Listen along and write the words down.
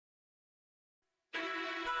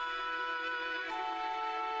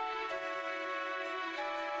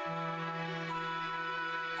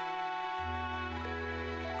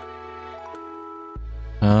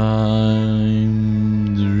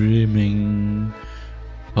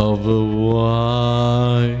of a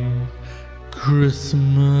white Christmas,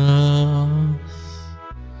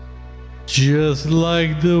 just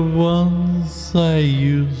like the ones I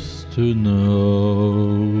used to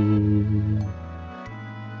know,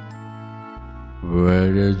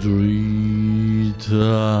 where the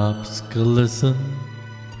treetops glisten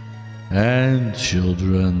and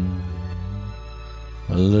children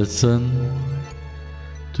listen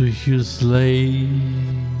to your sleigh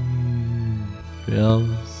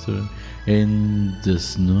bells in the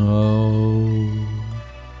snow.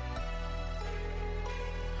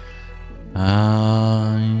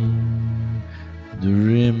 I'm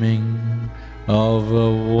dreaming of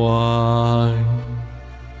a white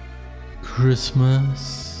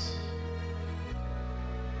Christmas,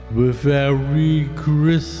 with every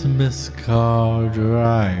Christmas card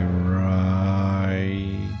I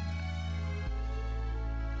write.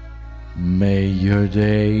 May your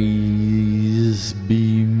days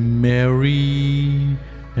be merry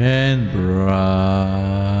and bright,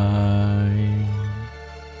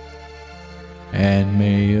 and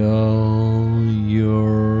may all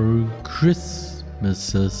your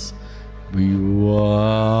Christmases be white.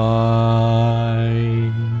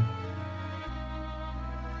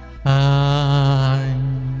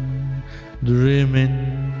 I'm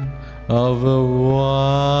dreaming of a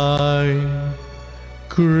white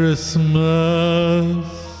Christmas,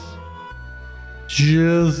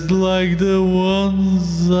 just like the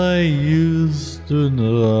ones I used to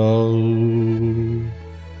know,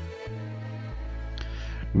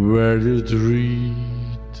 where the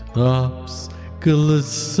treetops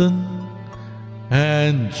glisten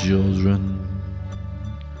and children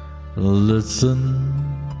listen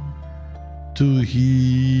to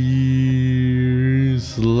hear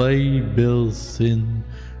sleigh bells in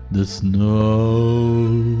the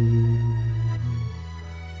snow.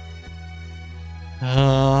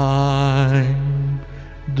 I'm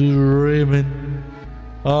dreaming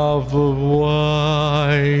of a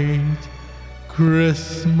white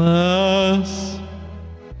Christmas,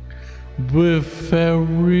 with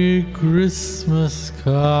every Christmas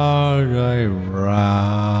card I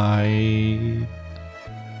write.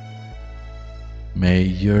 May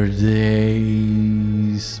your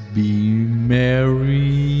days be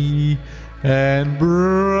merry and bright,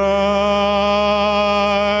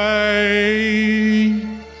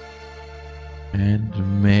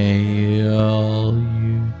 and may all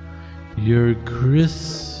your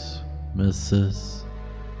Christmases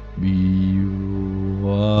be